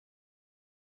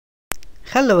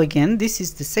Hello again, this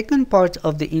is the second part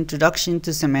of the introduction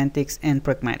to semantics and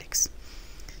pragmatics.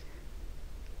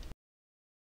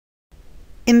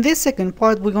 In this second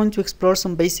part, we're going to explore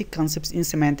some basic concepts in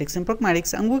semantics and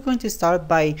pragmatics, and we're going to start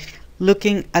by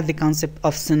looking at the concept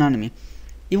of synonymy.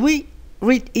 If we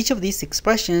read each of these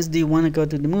expressions, do you want to go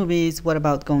to the movies? What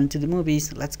about going to the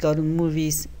movies? Let's go to the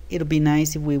movies. It'll be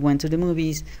nice if we went to the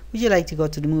movies. Would you like to go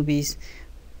to the movies?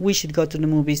 We should go to the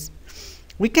movies.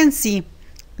 We can see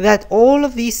that all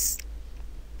of these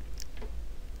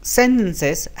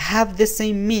sentences have the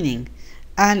same meaning,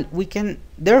 and we can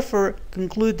therefore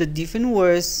conclude that different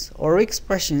words or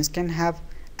expressions can have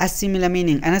a similar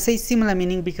meaning. And I say similar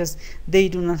meaning because they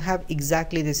do not have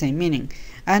exactly the same meaning.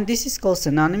 And this is called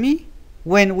synonymy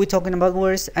when we're talking about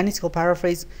words, and it's called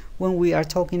paraphrase when we are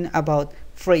talking about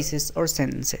phrases or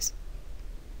sentences.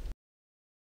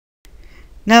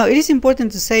 Now, it is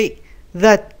important to say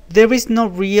that there is no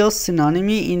real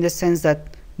synonymy in the sense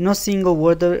that no single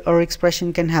word or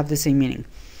expression can have the same meaning.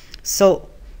 So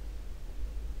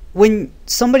when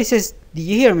somebody says, "Did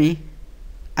you hear me?"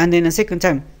 and then a second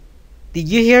time, "Did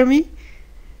you hear me?"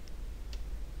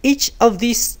 each of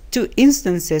these two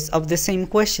instances of the same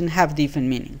question have different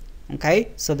meaning. Okay,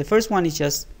 so the first one is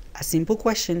just a simple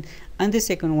question, and the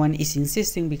second one is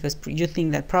insisting because you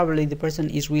think that probably the person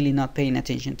is really not paying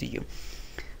attention to you.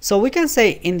 So we can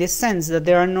say in this sense that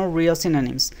there are no real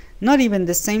synonyms. Not even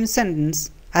the same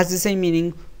sentence has the same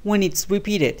meaning when it's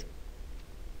repeated.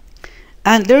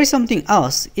 And there is something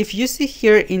else. If you see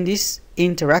here in this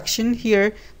interaction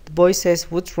here, the boy says,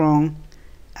 "What's wrong?"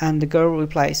 and the girl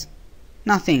replies,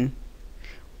 "Nothing."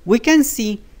 We can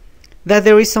see that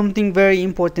there is something very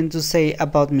important to say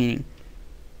about meaning.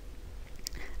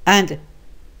 And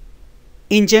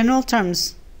in general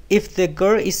terms, if the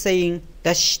girl is saying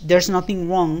that there's nothing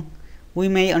wrong, we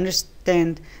may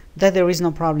understand that there is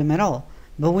no problem at all.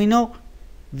 But we know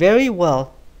very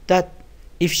well that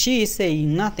if she is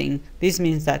saying nothing, this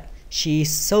means that she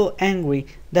is so angry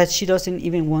that she doesn't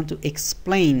even want to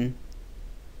explain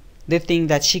the thing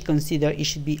that she considers it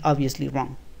should be obviously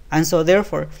wrong. And so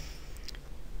therefore,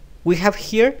 we have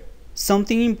here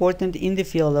something important in the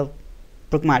field of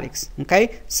pragmatics.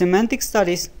 Okay, semantics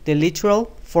studies the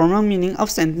literal formal meaning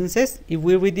of sentences. If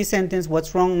we read the sentence,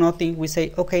 "What's wrong?" "Nothing," we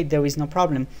say, okay, there is no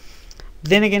problem.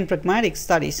 Then again, pragmatics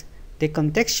studies the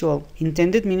contextual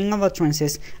intended meaning of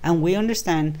utterances, and we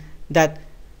understand that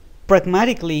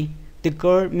pragmatically the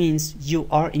girl means you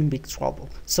are in big trouble.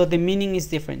 So the meaning is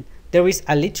different. There is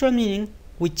a literal meaning,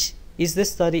 which is the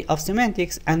study of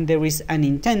semantics, and there is an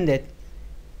intended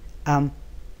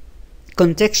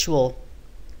contextual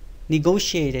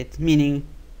negotiated meaning,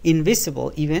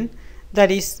 invisible even, that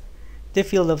is the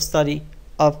field of study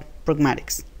of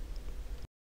pragmatics.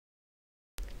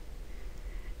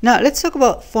 Now let's talk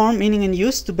about form, meaning, and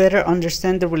use to better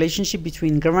understand the relationship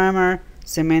between grammar,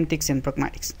 semantics, and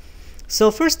pragmatics.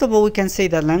 So first of all, we can say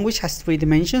that language has three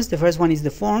dimensions. The first one is the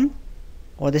form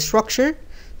or the structure,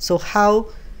 so how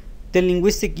the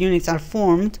linguistic units are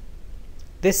formed.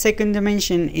 The second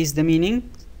dimension is the meaning,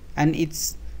 and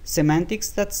it's semantics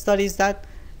that studies that,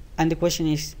 and the question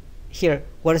is here,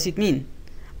 what does it mean?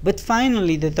 But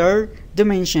finally, the third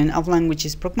dimension of language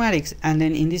is pragmatics, and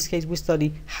then in this case we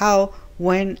study how,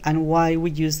 when, and why we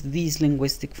use these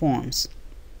linguistic forms.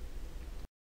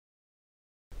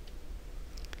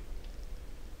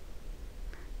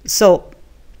 So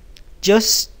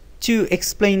just to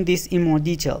explain this in more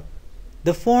detail,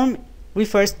 the form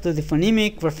refers to the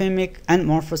phonemic, graphemic, and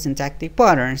morphosyntactic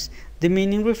patterns. The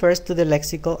meaning refers to the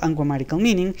lexical and grammatical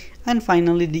meaning, and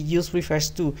finally the use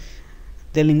refers to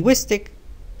the linguistic,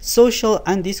 social,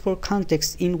 and discourse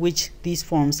context in which these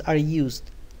forms are used.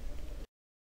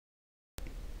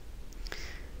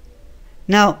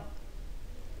 Now,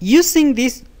 using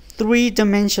this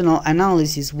three-dimensional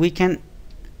analysis, we can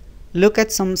look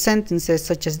at some sentences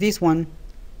such as this one: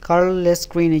 "Carlos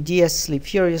green ideas sleep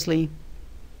furiously,"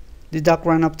 "The dog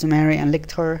ran up to Mary and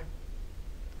licked her,"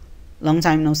 "Long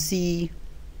time no see,"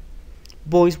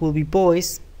 "Boys will be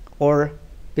boys," or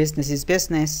 "Business is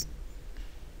business,"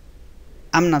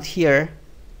 "I'm not here,"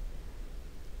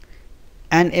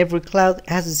 and "Every cloud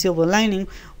has a silver lining."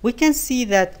 We can see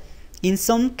that in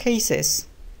some cases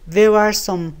there are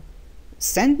some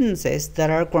sentences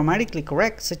that are grammatically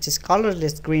correct, such as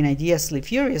 "colorless green ideas sleep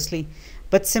furiously,"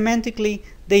 but semantically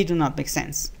they do not make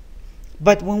sense.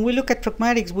 But when we look at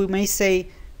pragmatics, we may say,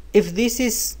 if this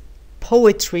is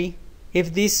poetry,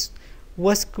 if this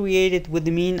was created with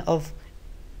the mean of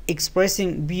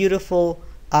expressing beautiful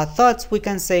thoughts, we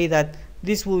can say that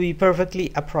this will be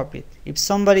perfectly appropriate.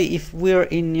 If we're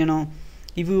in,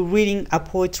 if we're reading a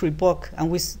poetry book and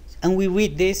we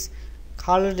read this,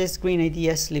 colorless green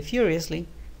ideas live furiously,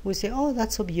 we say, oh,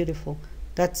 that's so beautiful,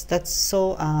 that's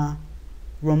so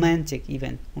romantic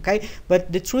even, okay?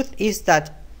 But the truth is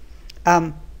that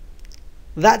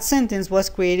that sentence was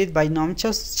created by Noam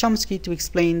Chomsky to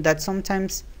explain that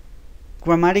sometimes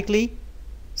grammatically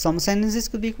some sentences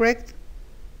could be correct,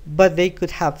 but they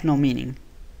could have no meaning,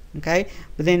 okay?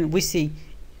 But then we see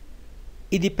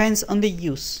it depends on the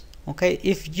use, okay?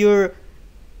 If you're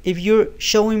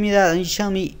showing me that and you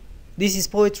tell me this is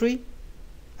poetry,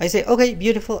 I say, okay,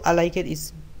 beautiful, I like it,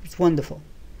 it's wonderful.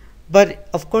 But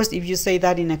of course, if you say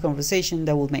that in a conversation,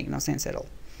 that will make no sense at all.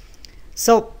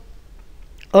 So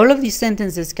all of these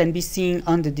sentences can be seen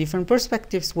on the different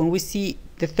perspectives. When we see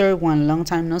the third one, long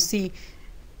time no see,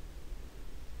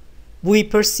 we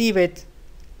perceive it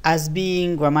as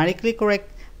being grammatically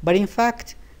correct, but in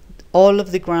fact, all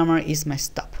of the grammar is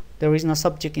messed up. There is no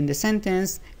subject in the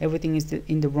sentence, everything is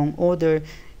in the wrong order.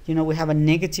 You know, we have a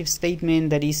negative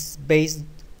statement that is based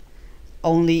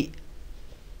only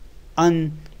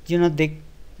on, you know,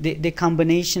 the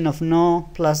combination of no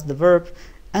plus the verb,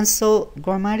 and so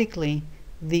grammatically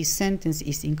the sentence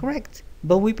is incorrect,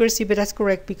 but we perceive it as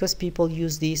correct because people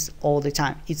use this all the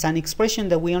time. It's an expression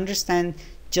that we understand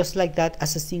just like that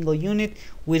as a single unit.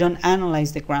 We don't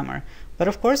analyze the grammar. But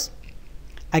of course,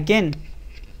 again,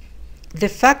 the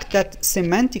fact that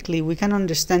semantically we can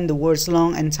understand the words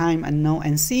long and time and no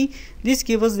and see, this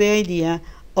gives us the idea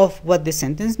of what the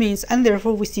sentence means, and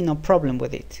therefore we see no problem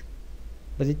with it.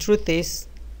 But the truth is,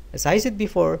 as I said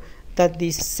before, that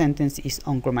this sentence is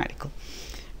ungrammatical.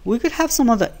 We could have some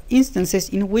other instances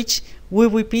in which we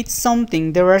repeat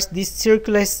something. There are these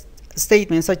circular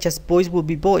statements such as boys will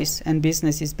be boys and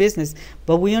business is business,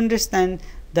 but we understand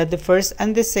that the first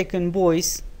and the second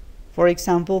boys, for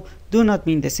example, do not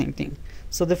mean the same thing.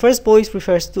 So the first boys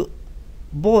refers to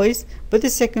boys, but the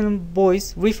second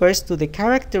boys refers to the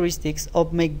characteristics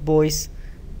of make boys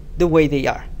the way they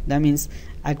are. That means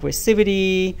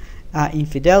aggressivity,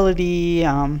 infidelity,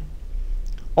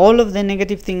 all of the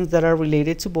negative things that are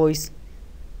related to boys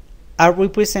are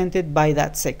represented by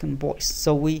that second voice.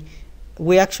 So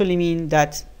we actually mean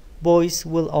that boys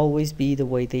will always be the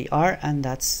way they are, and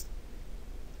that's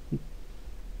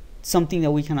something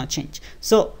that we cannot change.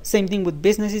 So same thing with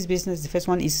business is business. The first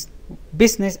one is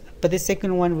business, but the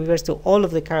second one refers to all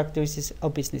of the characteristics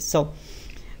of business. So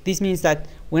this means that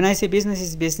when I say business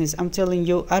is business, I'm telling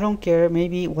you I don't care.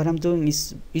 Maybe what I'm doing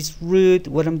is rude,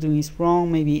 what I'm doing is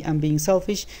wrong, maybe I'm being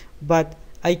selfish, but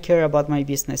I care about my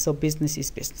business. So business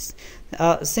is business.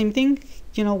 Same thing,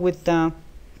 you know, with the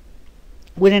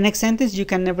next sentence, you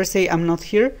can never say I'm not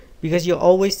here because you're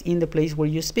always in the place where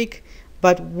you speak.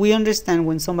 But we understand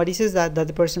when somebody says that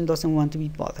the person doesn't want to be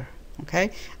bothered. Okay.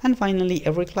 And finally,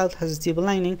 every cloud has a silver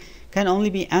lining can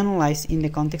only be analyzed in the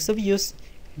context of use,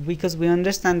 because we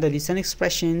understand that it's an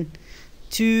expression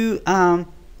to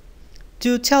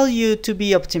tell you to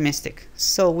be optimistic.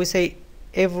 So we say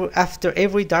after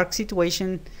every dark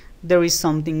situation there is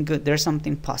something good, there's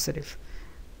something positive.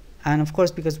 And of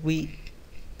course, because we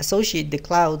associate the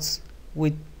clouds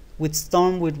with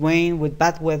storm, with rain, with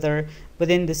bad weather, but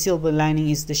then the silver lining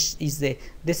is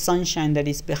the sunshine that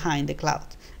is behind the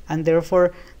cloud, and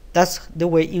therefore that's the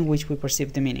way in which we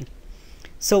perceive the meaning.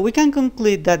 So we can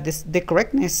conclude that the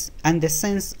correctness and the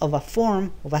sense of a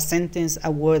form, of a sentence, a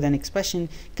word, an expression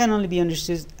can only be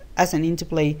understood as an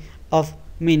interplay of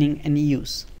meaning and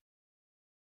use.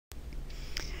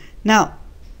 Now,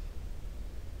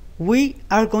 we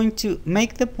are going to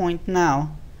make the point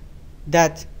now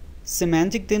that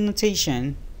semantic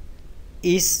denotation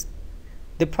is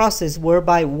the process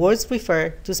whereby words refer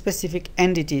to specific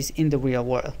entities in the real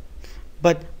world,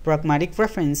 but pragmatic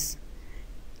reference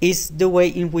is the way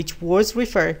in which words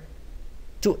refer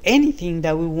to anything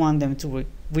that we want them to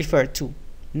refer to.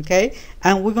 Okay,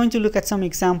 and we're going to look at some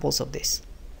examples of this.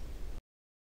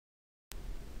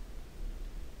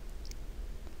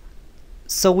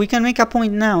 So we can make a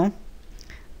point now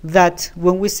that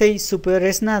when we say superior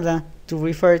es nada to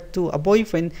refer to a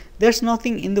boyfriend, there's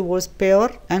nothing in the words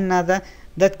peor and nada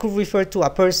that could refer to a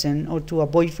person or to a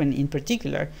boyfriend in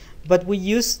particular, but we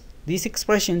use this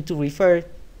expression to refer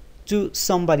to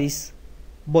somebody's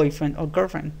boyfriend or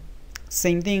girlfriend.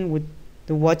 Same thing with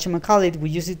the whatchamacallit, we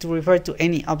use it to refer to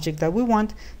any object that we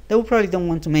want that we probably don't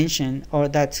want to mention or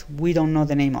that we don't know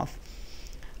the name of.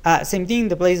 Same thing,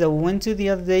 the place that we went to the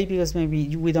other day, because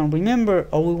maybe we don't remember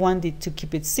or we wanted to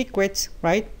keep it secret,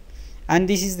 right? And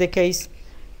this is the case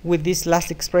with this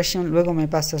last expression, luego me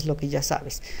pasas lo que ya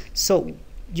sabes. So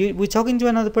we're talking to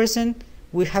another person,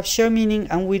 we have shared meaning,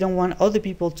 and we don't want other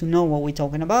people to know what we're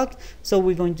talking about, so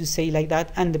we're going to say like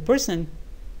that, and the person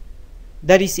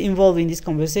that is involved in this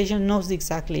conversation knows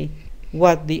exactly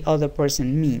what the other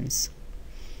person means.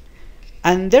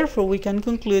 And therefore, we can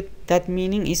conclude that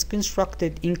meaning is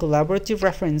constructed in collaborative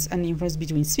reference and inference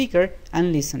between speaker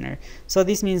and listener. So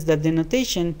this means that the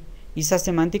notation is a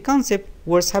semantic concept,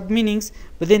 words have meanings,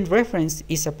 but then reference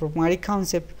is a pragmatic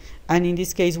concept, and in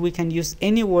this case we can use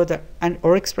any word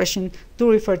or expression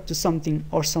to refer to something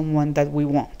or someone that we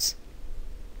want.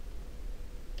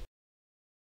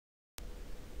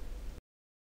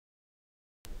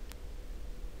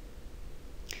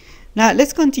 Now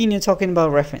let's continue talking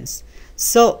about reference.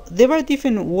 So there are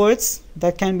different words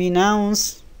that can be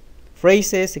nouns,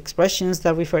 phrases, expressions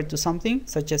that refer to something,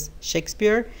 such as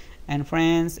Shakespeare and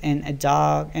friends and a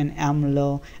dog and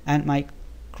AMLO and my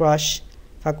crush,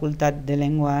 Facultad de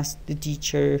Lenguas, the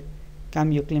teacher,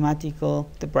 Cambio Climático,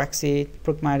 the Brexit,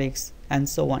 pragmatics, and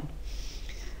so on.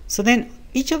 So then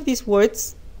each of these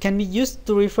words can be used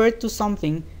to refer to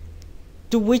something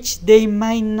to which they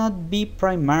might not be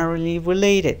primarily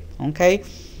related, okay?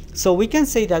 So we can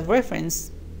say that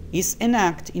reference is an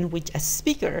act in which a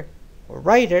speaker or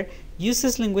writer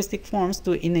uses linguistic forms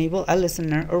to enable a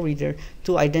listener or reader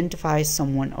to identify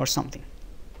someone or something.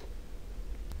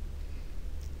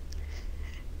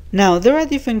 Now, there are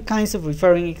different kinds of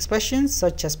referring expressions,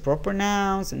 such as proper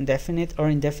nouns, indefinite or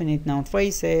indefinite noun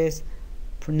phrases,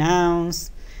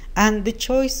 pronouns, and the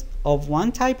choice of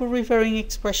one type of referring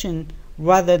expression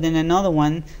rather than another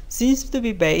one seems to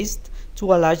be based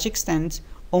to a large extent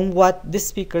on what the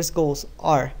speaker's goals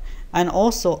are, and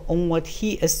also on what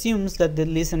he assumes that the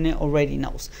listener already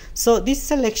knows. So this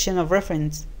selection of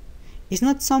reference is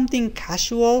not something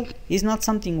casual, is not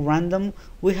something random.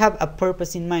 We have a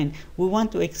purpose in mind. We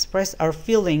want to express our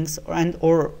feelings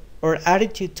or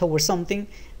attitude towards something,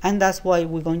 and that's why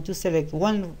we're going to select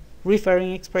one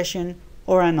referring expression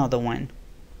or another one.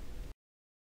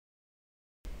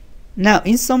 Now,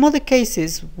 in some other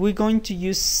cases, we're going to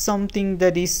use something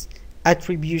that is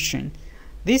attribution.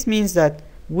 This means that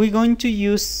we're going to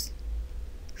use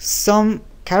some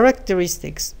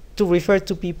characteristics to refer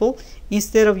to people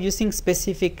instead of using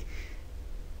specific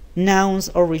nouns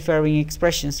or referring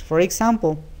expressions. For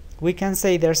example, we can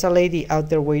say there's a lady out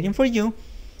there waiting for you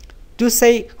to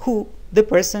say who the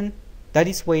person that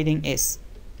is waiting is.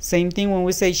 Same thing when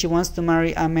we say she wants to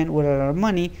marry a man with a lot of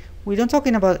money. We don't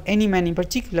talking about any man in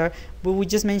particular, but we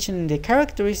just mentioning the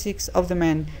characteristics of the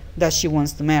man that she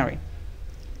wants to marry.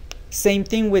 Same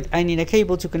thing with I need a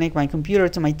cable to connect my computer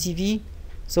to my TV.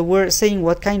 So we're saying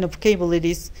what kind of cable it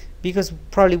is because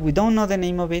probably we don't know the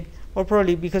name of it, or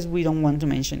probably because we don't want to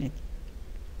mention it.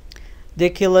 The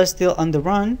killer is still on the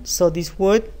run, so this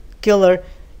word killer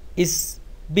is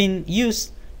being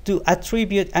used to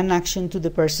attribute an action to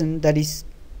the person that is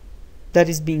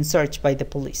being searched by the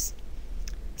police.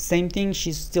 Same thing,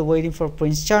 she's still waiting for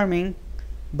Prince Charming.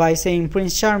 By saying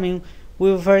Prince Charming,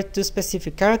 we refer to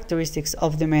specific characteristics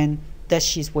of the man that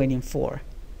she's waiting for.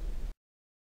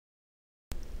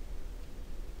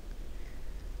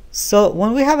 So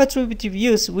when we have attributive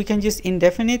use, we can use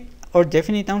indefinite or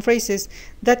definite noun phrases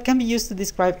that can be used to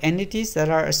describe entities that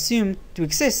are assumed to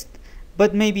exist,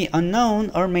 but may be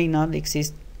unknown or may not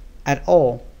exist at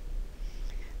all.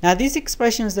 Now, these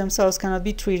expressions themselves cannot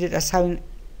be treated as having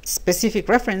specific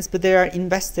reference, but they are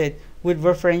invested with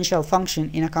referential function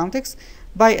in a context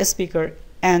by a speaker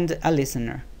and a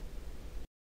listener.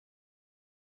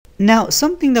 Now,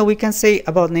 something that we can say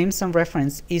about names and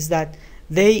reference is that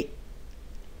they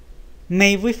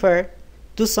may refer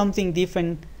to something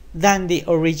different than the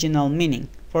original meaning.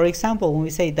 For example, when we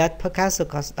say that Picasso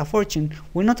cost a fortune,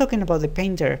 we're not talking about the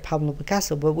painter Pablo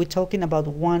Picasso, but we're talking about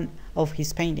one of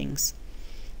his paintings.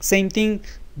 Same thing,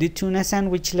 the tuna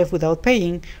sandwich left without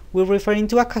paying, we're referring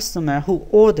to a customer who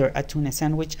ordered a tuna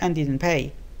sandwich and didn't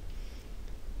pay.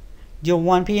 Your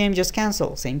 1 p.m. just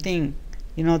canceled, same thing.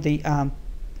 You know,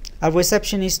 a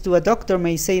receptionist to a doctor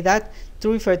may say that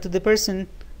to refer to the person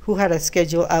who had a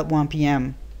schedule at 1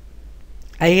 p.m.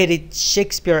 I hated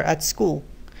Shakespeare at school.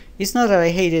 It's not that I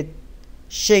hated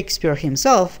Shakespeare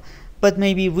himself, but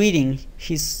maybe reading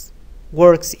his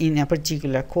works in a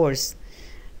particular course.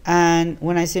 And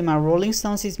when I say my Rolling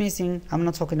Stones is missing, I'm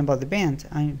not talking about the band.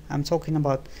 I'm talking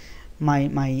about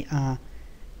my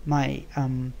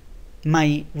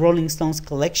Rolling Stones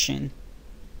collection.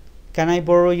 Can I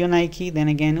borrow your Nike? Then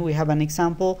again, we have an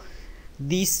example.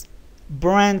 This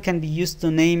brand can be used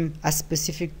to name a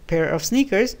specific pair of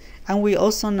sneakers, and we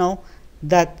also know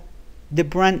that the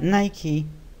brand Nike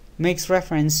makes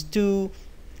reference to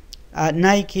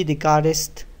Nike, the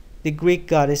goddess, the Greek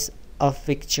goddess of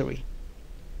victory.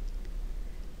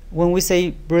 When we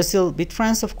say Brazil beat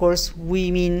France, of course, we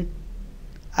mean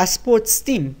a sports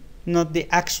team, not the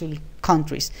actual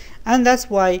countries. and that's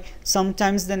why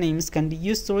sometimes the names can be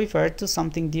used to refer to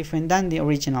something different than the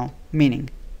original meaning.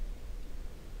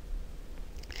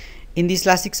 In this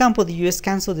last example, the US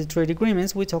canceled the trade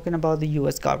agreements. We're talking about the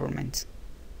US government.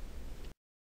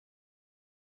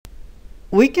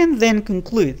 We can then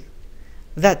conclude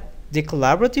that the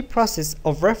collaborative process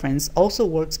of reference also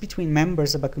works between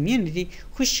members of a community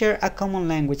who share a common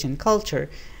language and culture,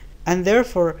 and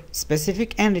therefore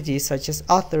specific entities such as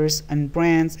authors and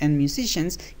brands and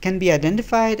musicians can be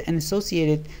identified and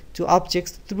associated to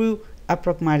objects through a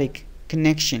pragmatic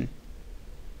connection.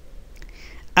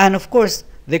 And of course,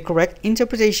 the correct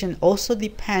interpretation also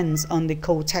depends on the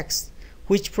code text,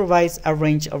 which provides a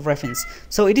range of reference.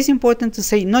 So it is important to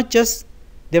say not just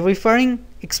the referring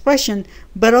expression,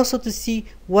 but also to see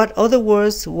what other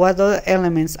words, what other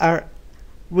elements are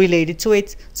related to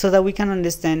it, so that we can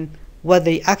understand what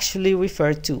they actually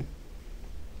refer to.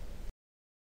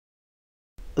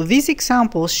 These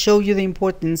examples show you the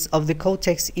importance of the code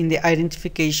text in the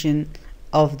identification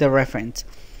of the referent.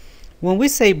 When we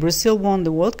say Brazil won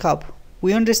the World Cup,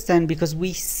 we understand because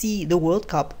we see the World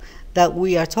Cup that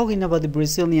we are talking about the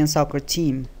Brazilian soccer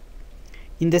team.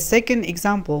 In the second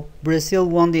example, Brazil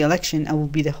won the election and will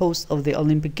be the host of the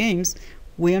Olympic Games.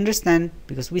 We understand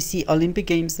because we see Olympic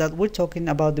Games that we're talking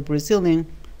about the Brazilian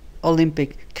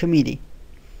Olympic Committee.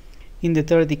 In the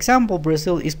third example,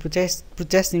 Brazil is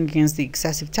protesting against the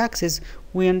excessive taxes.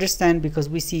 We understand because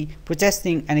we see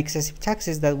protesting and excessive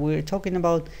taxes that we're talking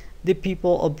about the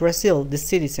people of Brazil, the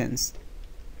citizens.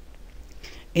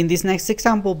 In this next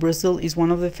example, Brazil is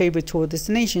one of the favorite tour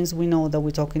destinations. We know that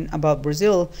we're talking about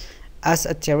Brazil as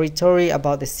a territory,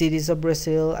 about the cities of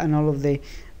Brazil and all of the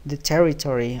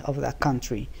territory of that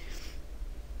country.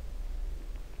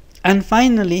 And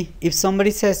finally, if somebody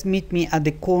says meet me at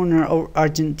the corner of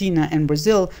Argentina and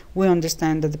Brazil, we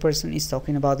understand that the person is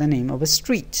talking about the name of a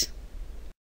street.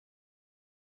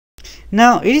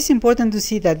 Now, it is important to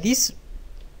see that this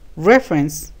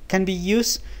reference can be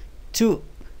used to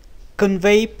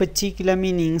convey particular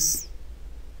meanings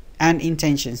and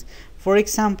intentions. For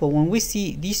example, when we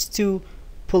see these two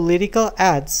political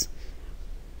ads,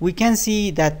 we can see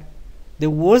that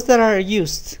the words that are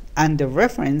used and the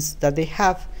reference that they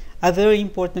have are very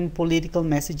important political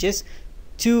messages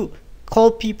to call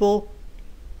people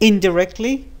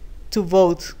indirectly to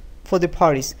vote for the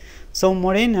parties. So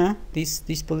Morena, this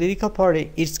political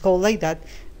party, is called like that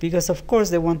because of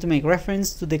course they want to make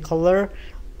reference to the color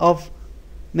of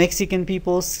Mexican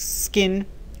people's skin,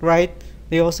 right?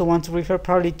 They also want to refer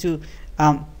probably to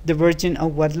the Virgin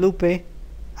of Guadalupe,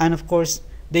 and of course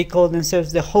they call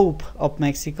themselves the hope of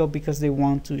Mexico because they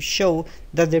want to show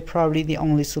that they're probably the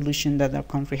only solution that our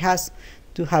country has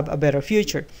to have a better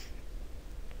future.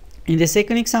 In the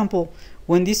second example,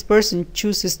 when this person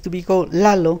chooses to be called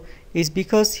Lalo, is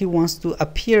because he wants to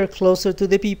appear closer to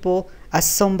the people as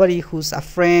somebody who's a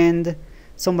friend,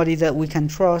 somebody that we can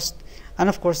trust, and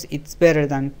of course it's better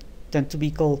than to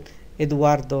be called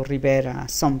Eduardo Rivera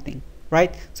something,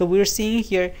 right? So we're seeing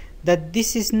here that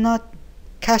this is not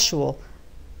casual.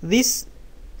 These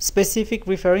specific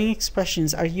referring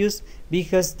expressions are used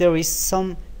because there is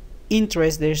some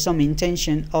interest, there's some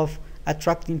intention of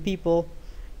attracting people,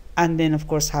 and then of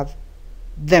course have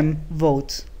them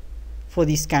vote for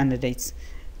these candidates.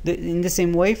 In the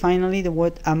same way, finally, the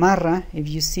word amarra, if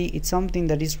you see, it's something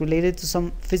that is related to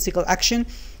some physical action,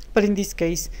 but in this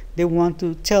case they want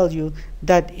to tell you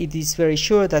that it is very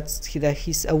sure that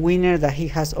he's a winner, that he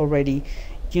has already,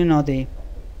 you know, the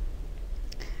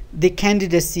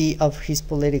candidacy of his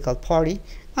political party,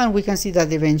 and we can see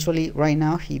that eventually right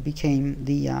now he became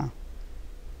the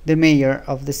mayor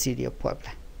of the city of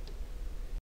Puebla.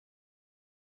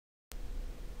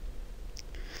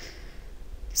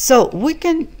 So we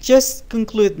can just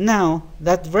conclude now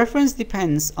that reference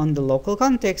depends on the local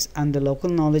context and the local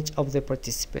knowledge of the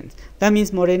participant. That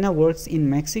means Morena works in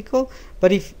Mexico,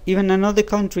 but if even another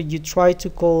country you try to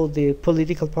call the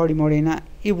political party Morena,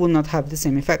 it will not have the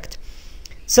same effect.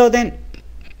 So then,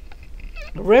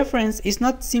 reference is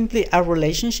not simply a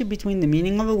relationship between the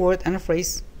meaning of a word and a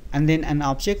phrase and then an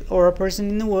object or a person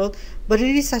in the world, but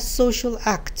it is a social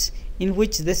act in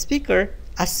which the speaker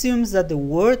assumes that the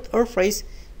word or phrase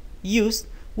used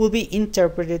will be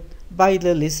interpreted by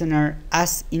the listener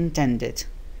as intended,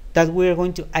 that we are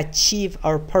going to achieve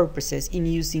our purposes in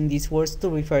using these words to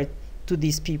refer to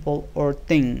these people or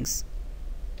things.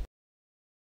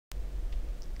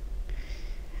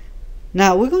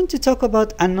 Now we're going to talk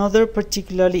about another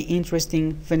particularly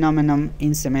interesting phenomenon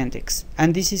in semantics,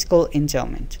 and this is called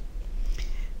entailment.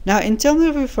 Now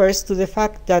entailment refers to the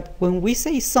fact that when we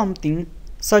say something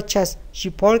such as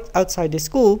she parked outside the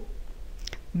school,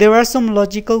 there are some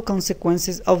logical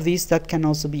consequences of this that can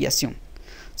also be assumed.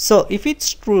 So if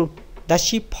it's true that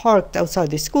she parked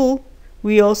outside the school,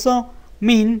 we also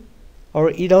mean,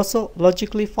 or it also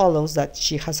logically follows, that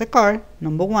she has a car,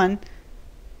 number one,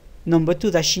 number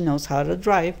two, that she knows how to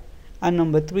drive, and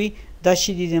number three, that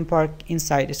she didn't park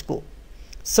inside the school.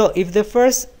 So if the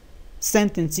first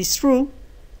sentence is true,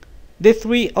 the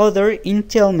three other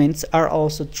entailments are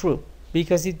also true,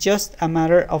 because it's just a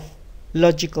matter of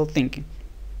logical thinking.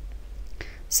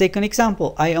 Second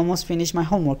example, I almost finished my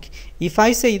homework. If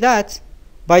I say that,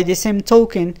 by the same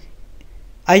token,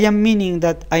 I am meaning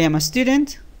that I am a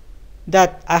student,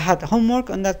 that I had homework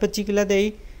on that particular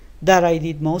day, that I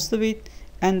did most of it,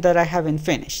 and that I haven't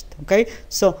finished. Okay,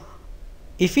 so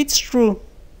if it's true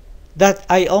that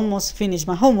I almost finished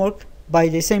my homework, by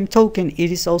the same token,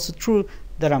 it is also true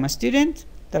that I'm a student,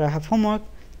 that I have homework,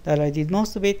 that I did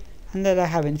most of it, and that I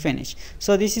haven't finished.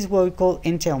 So this is what we call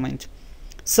entailment.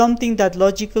 Something that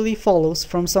logically follows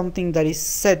from something that is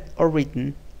said or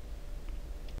written.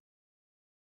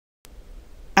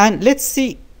 And let's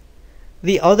see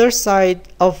the other side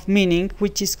of meaning,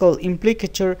 which is called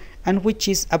implicature, and which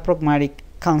is a pragmatic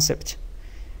concept.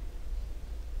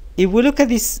 If we look at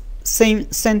these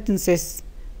same sentences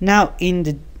now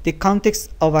in the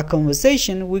context of a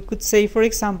conversation, we could say, for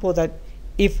example, that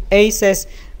if A says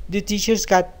the teacher's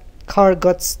car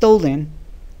got stolen,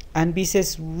 and B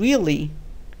says really,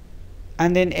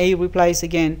 and then A replies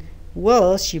again,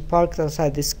 well, she parked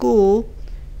outside the school,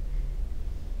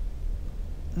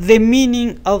 the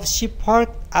meaning of she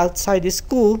parked outside the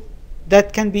school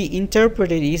that can be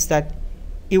interpreted is that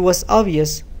it was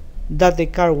obvious that the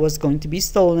car was going to be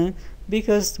stolen,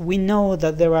 because we know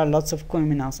that there are lots of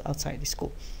criminals outside the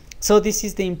school. So this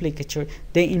is the implicature,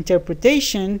 the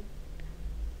interpretation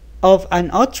of an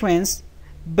utterance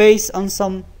based on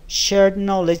some shared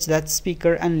knowledge that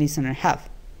speaker and listener have.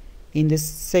 In the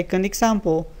second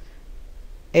example,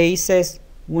 A says,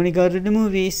 when we go to the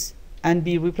movies, and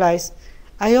B replies,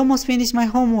 I almost finished my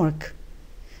homework.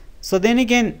 So then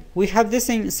again, we have the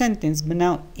same sentence, but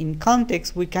now in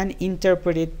context, we can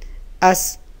interpret it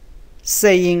as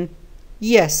saying,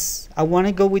 yes, I want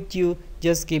to go with you,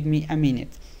 just give me a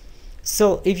minute.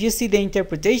 So if you see the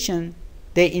interpretation,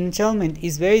 the entailment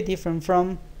is very different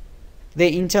from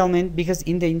the entailment, because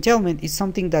in the entailment is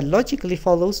something that logically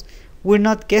follows. We're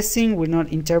not guessing, we're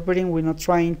not interpreting, we're not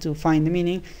trying to find the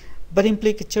meaning, but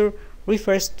implicature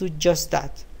refers to just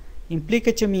that.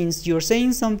 Implicature means you're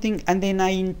saying something and then I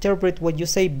interpret what you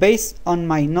say based on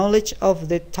my knowledge of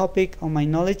the topic, or my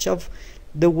knowledge of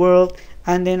the world,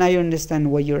 and then I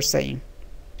understand what you're saying.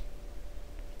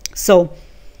 So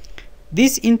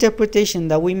this interpretation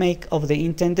that we make of the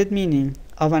intended meaning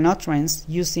of an utterance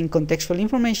using contextual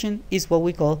information is what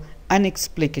we call an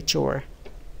explicature.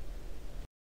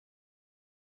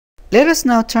 Let us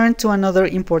now turn to another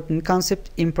important concept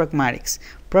in pragmatics.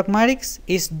 Pragmatics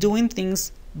is doing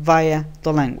things via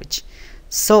the language.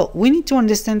 So we need to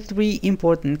understand three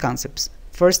important concepts.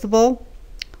 First of all,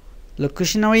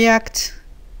 locutionary act,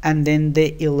 and then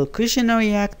the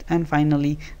illocutionary act, and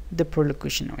finally the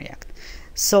prolocutionary act.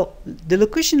 So the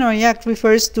locutionary act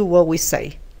refers to what we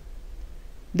say,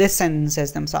 the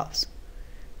sentences themselves.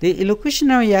 The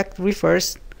illocutionary act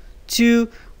refers to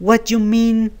what you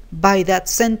mean by that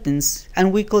sentence,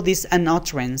 and we call this an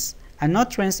utterance. An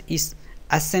utterance is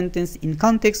a sentence in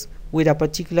context with a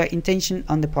particular intention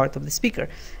on the part of the speaker.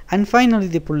 And finally,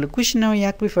 the prolocutionary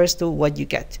act refers to what you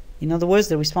get. In other words,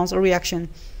 the response or reaction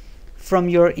from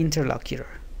your interlocutor.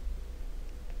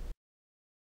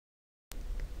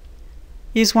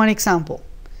 Here's one example.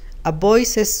 A boy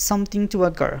says something to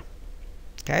a girl.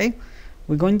 Okay,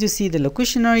 we're going to see the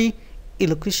locutionary,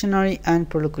 illocutionary, and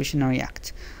prolocutionary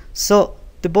act. So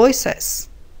the boy says,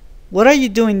 what are you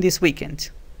doing this weekend?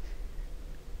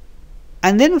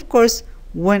 And then, of course,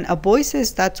 when a boy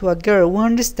says that to a girl, we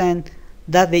understand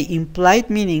that the implied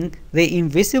meaning, the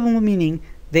invisible meaning,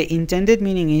 the intended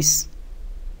meaning is,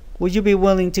 would you be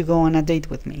willing to go on a date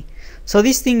with me? So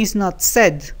this thing is not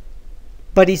said,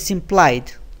 but it's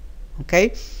implied.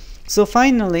 Okay, so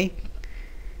finally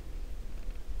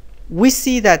we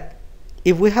see that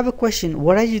if we have a question,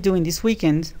 what are you doing this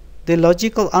weekend, the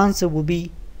logical answer will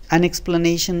be an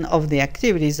explanation of the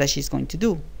activities that she's going to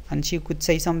do. And she could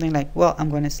say something like, well, I'm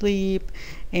going to sleep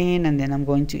and then I'm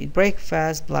going to eat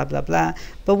breakfast, blah blah blah.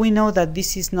 But we know that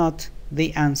this is not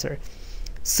the answer.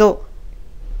 So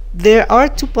there are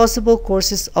two possible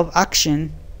courses of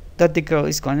action that the girl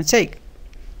is going to take.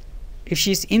 If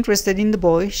she's interested in the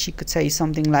boy, she could say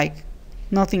something like,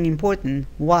 nothing important,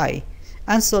 why?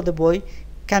 And so the boy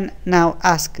can now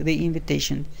ask the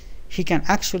invitation. He can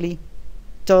actually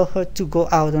tell her to go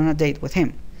out on a date with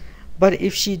him. But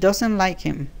if she doesn't like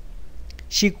him,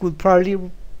 she could probably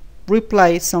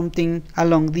reply something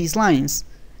along these lines: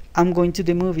 I'm going to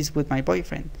the movies with my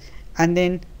boyfriend. And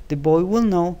then the boy will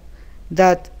know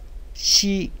that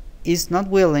she is not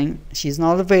willing, she's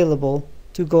not available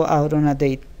to go out on a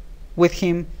date with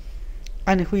him,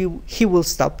 and he will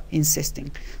stop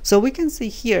insisting. So we can see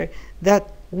here that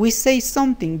we say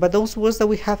something, but those words that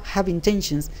we have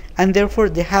intentions, and therefore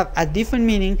they have a different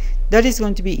meaning that is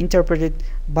going to be interpreted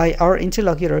by our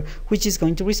interlocutor, which is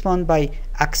going to respond by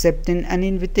accepting an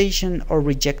invitation or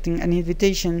rejecting an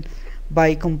invitation,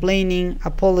 by complaining,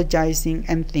 apologizing,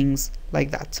 and things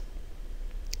like that.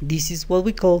 This is what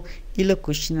we call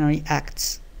illocutionary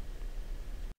acts.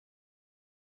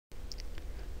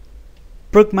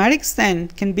 Pragmatics then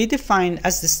can be defined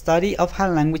as the study of how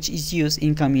language is used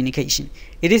in communication.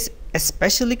 It is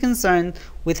especially concerned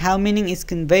with how meaning is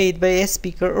conveyed by a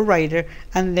speaker or writer,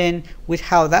 and then with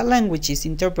how that language is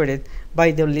interpreted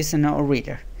by the listener or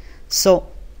reader. So,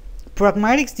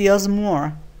 pragmatics deals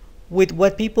more with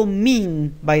what people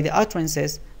mean by the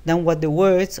utterances than what the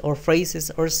words or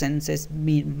phrases or sentences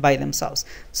mean by themselves.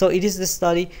 So it is the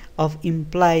study of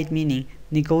implied meaning,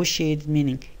 negotiated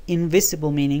meaning,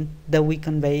 invisible meaning that we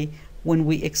convey when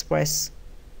we express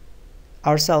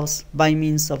ourselves by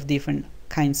means of different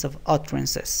kinds of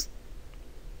utterances.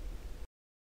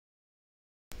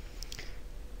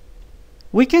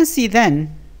 We can see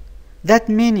then that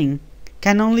meaning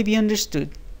can only be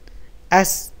understood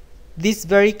as this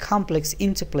very complex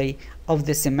interplay of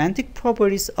the semantic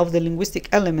properties of the linguistic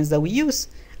elements that we use,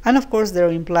 and of course there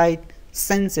are implied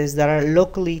senses that are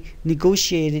locally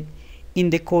negotiated in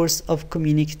the course of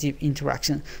communicative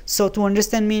interaction. So to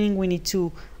understand meaning, we need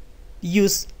to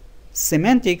use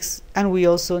semantics, and we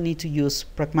also need to use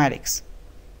pragmatics.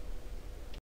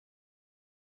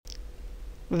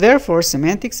 Therefore,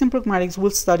 semantics and pragmatics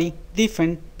will study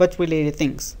different but related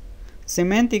things.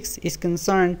 Semantics is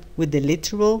concerned with the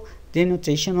literal,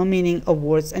 denotational meaning of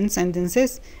words and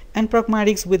sentences, and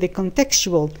pragmatics with the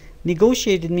contextual,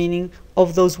 negotiated meaning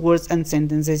of those words and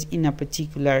sentences in a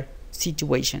particular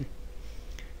situation.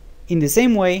 In the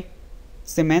same way,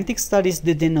 semantics studies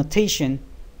the denotation,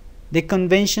 the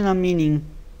conventional meaning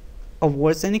of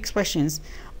words and expressions,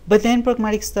 but then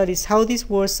pragmatics studies how these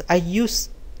words are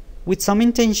used with some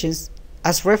intentions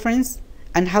as reference,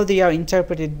 and how they are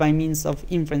interpreted by means of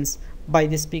inference by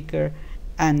the speaker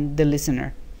and the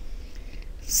listener.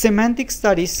 Semantics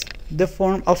studies the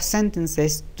form of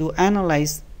sentences to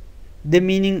analyze the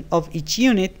meaning of each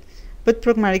unit, but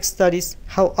pragmatics studies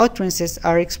how utterances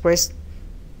are expressed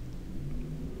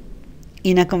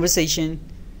in a conversation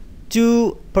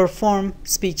to perform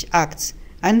speech acts.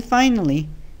 And finally,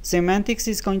 semantics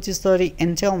is going to study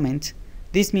entailment.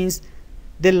 This means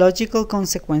the logical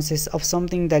consequences of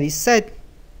something that is said,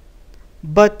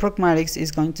 but pragmatics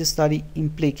is going to study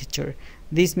implicature.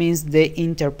 This means the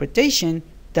interpretation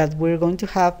that we're going to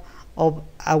have of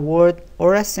a word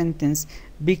or a sentence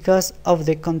because of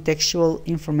the contextual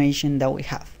information that we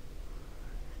have.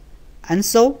 And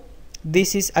so,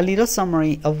 this is a little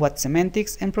summary of what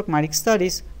semantics and pragmatic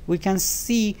studies. We can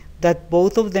see that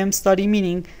both of them study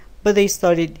meaning, but they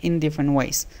study it in different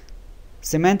ways.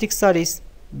 Semantic studies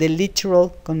the literal,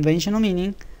 conventional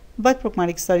meaning, but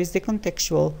pragmatic studies the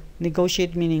contextual,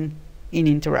 negotiated meaning in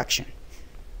interaction.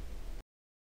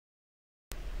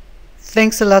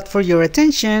 Thanks a lot for your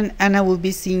attention, and I will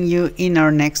be seeing you in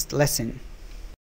our next lesson.